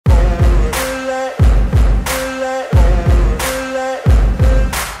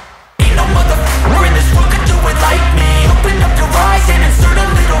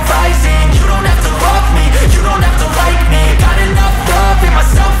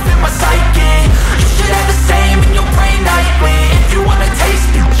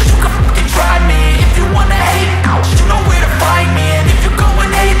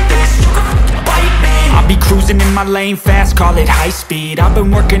my lane fast, call it high speed. I've been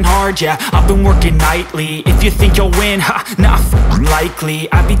working hard, yeah, I've been working nightly. If you think you'll win, ha, nah,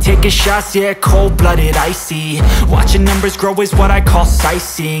 likely. I be taking shots, yeah, cold-blooded, icy. Watching numbers grow is what I call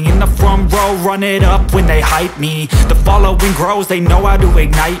sightseeing. In the front row, run it up when they hype me. The following grows, they know how to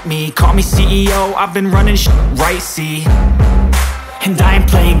ignite me. Call me CEO, I've been running shit right, see. And I ain't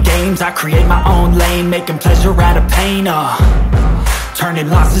playing games, I create my own lane, making pleasure out of pain, turning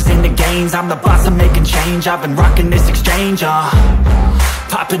losses into gains. I'm the boss, I'm making change. I've been rocking this exchange,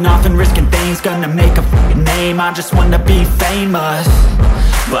 popping off and risking things. Gonna make a f***ing name. I just wanna be famous,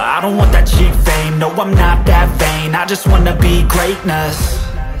 but I don't want that cheap fame. No, I'm not that vain. I just wanna be greatness.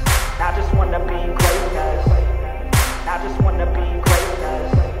 I just wanna be greatness. I just wanna be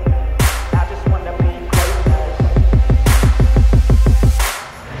greatness. I just wanna be greatness.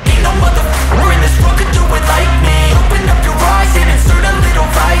 Ain't no motherfucker in this world could do it like me. Open up your eyes and insert a little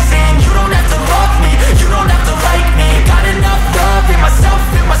rising. You don't have to love me, you don't have to like me. Got enough love in myself,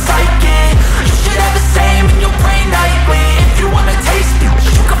 in my psyche. You should have the same in your brain nightly. If you wanna taste me,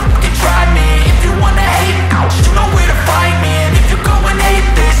 you can fucking try me. If you wanna hate me, you know where to find me. And if you go and hate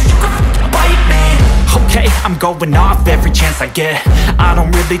this, you can fucking bite me. Okay, I'm going off every chance I get. I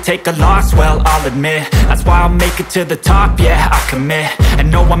don't really take a loss, well, I'll admit. That's why I'll make it to the top, yeah, I commit.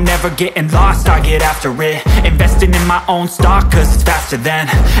 And no, I'm never getting lost, I get after it. Investing in my own stock, cause it's faster than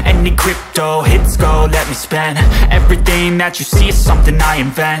any crypto hits go, let me spend. Everything that you see is something I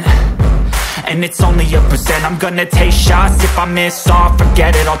invent, and it's only a percent. I'm gonna take shots, if I miss all,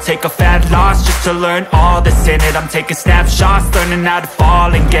 forget it. I'll take a fat loss just to learn all that's in it. I'm taking snapshots, learning how to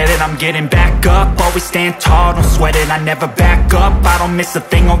fall and get it. I'm getting back up, always stand tall, don't sweat it. I never back up, I don't miss a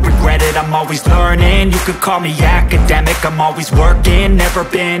thing or regret it. I'm always learning, you could call me academic. I'm always working, never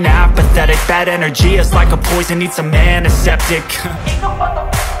been apathetic. Bad energy is like a poison, needs some antiseptic. Ain't no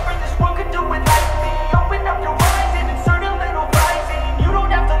motherfucker in this world could do it like me. Open up your eyes and insert a little rising. You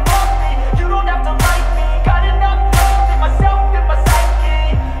don't have to love me, you don't have to like me. Got enough love in myself, in my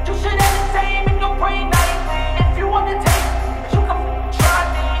psyche. You should have the same in your brain nightly. If you wanna taste me, you can try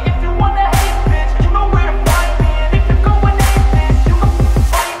me. If you wanna hate bitch, you know where to find me. And if you go and hate this, you can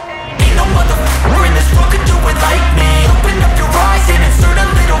fight me. Ain't no motherfucker in this world could do it like me. Open up your eyes and insert a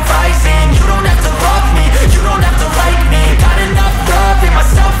little rising. You don't have to love me, you don't have to like me. Got enough love in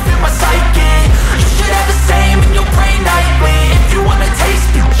myself, in my psyche. You should have the same in your brain nightly. If you wanna taste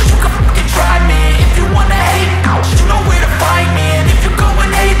me, you can fucking try me. If you wanna hate me, you know where to find me. And if you go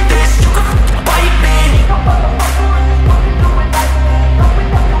and hate this, you can fucking bite me. No motherfucker in this world can do it like me. Open up your eyes and insert a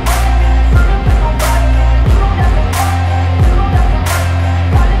little rising. You don't have to love me, you don't have to like me. Got enough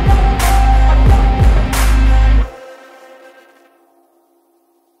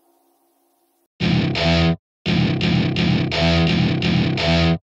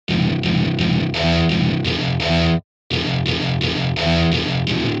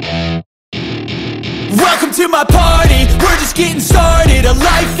Welcome to my party, we're just getting started. A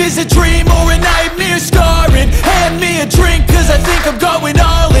life is a dream or a nightmare scarring. Hand me a drink cause I think I'm going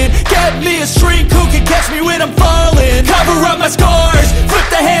all in. Get me a shrink who can catch me when I'm falling. Cover up my scars, flip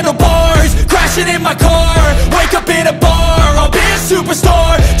the handlebars. Crashing in my car, wake up in a bar. I'll be a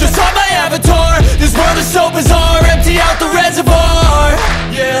superstar, just on my avatar. This world is so bizarre, empty out the reservoir.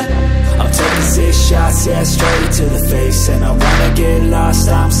 Yeah, I'm taking 6 shots, yeah, straight to the face. And I wanna get lost,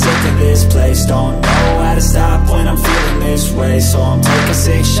 I'm sick of this place. Don't know how to stop when I'm feeling this way. So I'm taking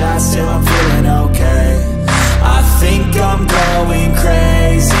 6 shots till I'm feeling okay. I think I'm going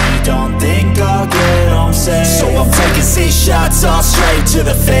crazy, don't think I'll get home safe. So I'm taking 6 shots, all straight to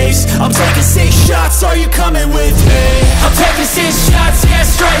the face. I'm taking 6 shots, are you coming with me? I'm taking 6 shots, yeah,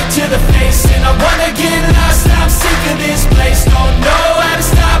 straight to the face. And I wanna get lost, I'm sick of this place. Don't know how to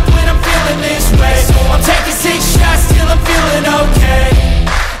stop when I'm feeling this way. So I'm taking 6 shots till I'm feeling okay.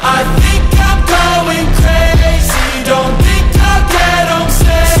 I think I'm going crazy, don't think I'll get home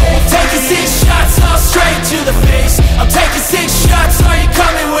safe. So I'm taking 6 shots, all straight to the face. I'm taking 6 shots, are you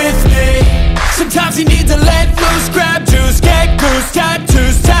coming with me? Sometimes you need to let loose, grab juice, get goose,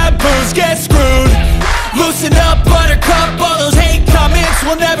 tattoos, taboos, get screwed. Loosen up, buttercup, all those hate comments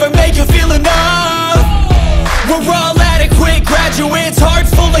will never make you feel enough. We're all adequate graduates,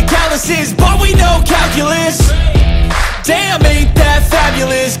 hearts full of calluses, but we know calculus. Damn, ain't that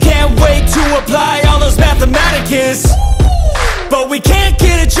fabulous? Can't wait to apply all those mathematicus. But we can't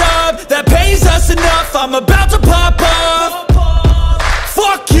get a job that pays us enough. I'm about to pop up.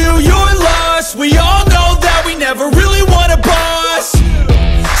 Fuck you, you're lost. We all know that we never really want a boss.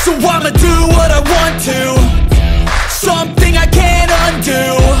 So I'ma do what I want to, something I can't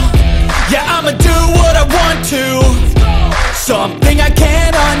undo. Yeah, I'ma do what I want to, something I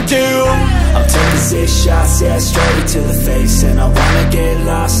can't undo. I'm taking 6 shots, yeah, straight to the face. And I wanna get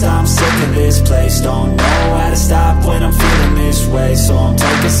lost, I'm sick of this place. Don't know how to stop when I'm feeling this way. So I'm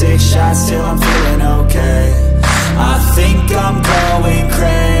taking 6 shots till I'm feeling okay. I think I'm going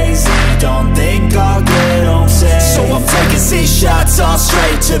crazy, don't think I'll get home safe. So I'm taking 6 shots, all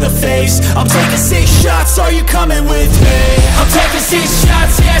straight to the face. I'm taking 6 shots, are you coming with me? I'm taking 6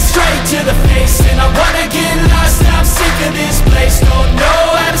 shots, yeah, straight to the face. And I wanna get lost, I'm sick of this place. Don't know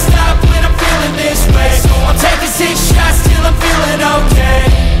how to stop when I'm feeling this way. So I'm taking 6 shots till I'm feeling okay.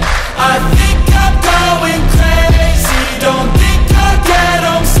 I think I'm going crazy, don't think I'll get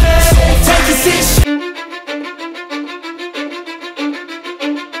home safe. So I'm taking 6 shots,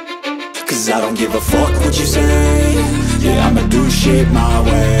 I don't give a fuck what you say. Yeah, I'ma do shit my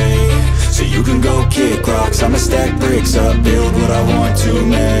way. So you can go kick rocks, I'ma stack bricks up, build what I want to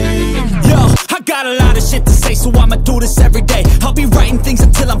make. Yo, I got a lot of shit to say, so I'ma do this every day. I'll be writing things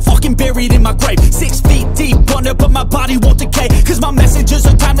until I'm fucking buried in my grave. 6 feet deep under, but my body won't decay. Cause my messages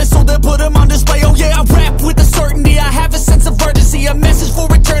are timeless, so they'll put them on display. Oh yeah, I rap with a certainty, I have a sense of urgency. A message for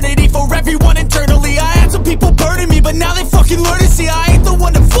eternity, for everyone internally. I had some people burning me, but now they fucking learn to see I ain't the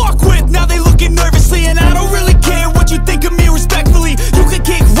one to fuck with. Now they looking nervously, and I don't really care what you think of me respectfully. You can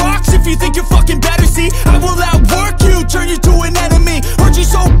kick rocks if you think you're fucking better, see. I will outwork you, turn you to an enemy. Hurt you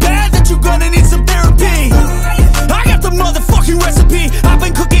so bad that you're gonna need some therapy. I got the motherfucking recipe, I've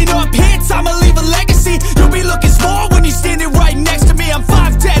been cooking up hits, I'ma leave a legacy. You'll be looking small when you're standing right next to me. I'm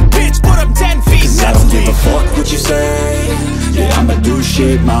 5'10", bitch, but I'm 10 feet. Cause I don't give a fuck what you say. Yeah, I'ma do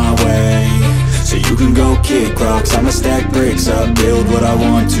shit my way. So you can go kick rocks, I'ma stack bricks up, build what I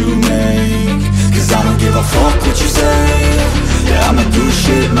want to make. Cause I don't give a fuck what you say. Yeah, I'ma do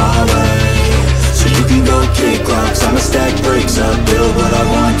shit my way. So you can go kick rocks, I'ma stack bricks up, build what I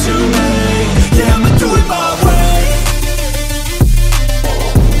want to make. Yeah, I'ma do it my way.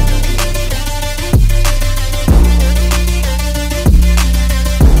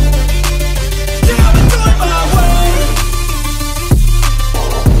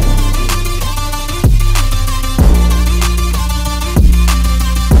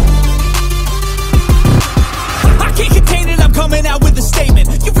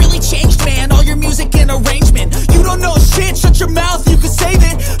 Shut your mouth, you can save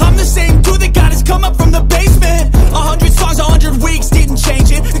it. I'm the same dude that got his come up from the basement. 100 songs, 100 weeks, didn't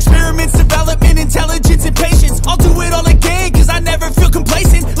change it. Experiments, development, intelligence, and patience. I'll do it all again, cause I never feel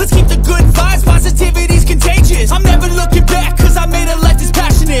complacent. Let's keep the good vibes, positivity's contagious. I'm never looking back, cause I made a life that's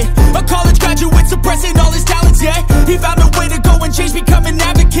passionate. A college graduate suppressing all his talents, yeah. He found a way to go and change, become an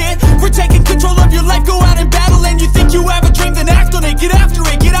advocate. For taking control of your life, go out and battle. And you think you have a dream, then act on it. Get after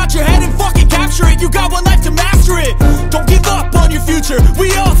it, get out your head and fucking capture it. You got one life to master it. Don't give up on your future,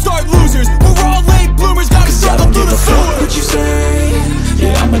 we all start losers. We're all late bloomers, gotta struggle through the sewer. I don't give a fuck what you say.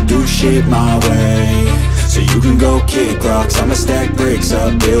 Yeah, I'ma do shit my way. So you can go kick rocks, I'ma stack bricks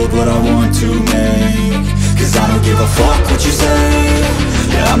up, build what I want to make. Cause I don't give a fuck what you say.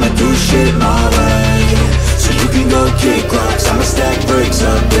 Yeah, I'ma do shit my way. So you can go kick rocks, I'ma stack bricks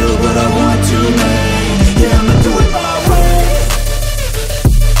up, build what I want to make. Yeah, I'ma do it my way.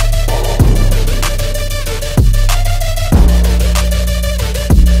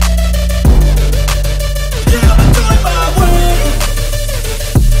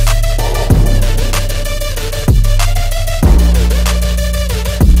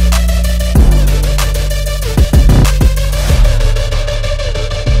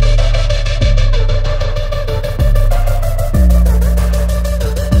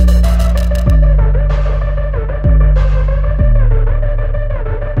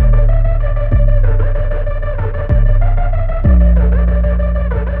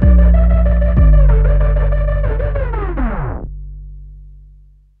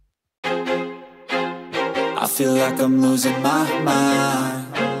 I feel like I'm losing my mind.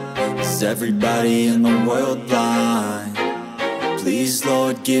 Is everybody in the world blind? Please,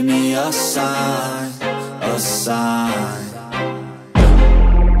 Lord, give me a sign, a sign.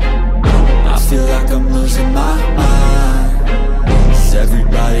 I feel like I'm losing my mind. Is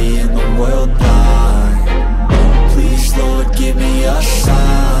everybody in the world blind? Please, Lord, give me a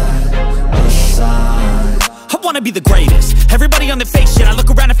sign, a sign. I wanna be the greatest. Everybody on the fake shit. I look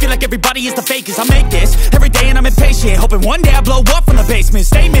around and feel like everybody is the fakest. I make this every day and I'm impatient, hoping one day I blow up from the basement.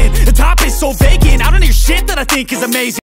 Statement, the top is so vacant. I don't hear shit that I think is amazing.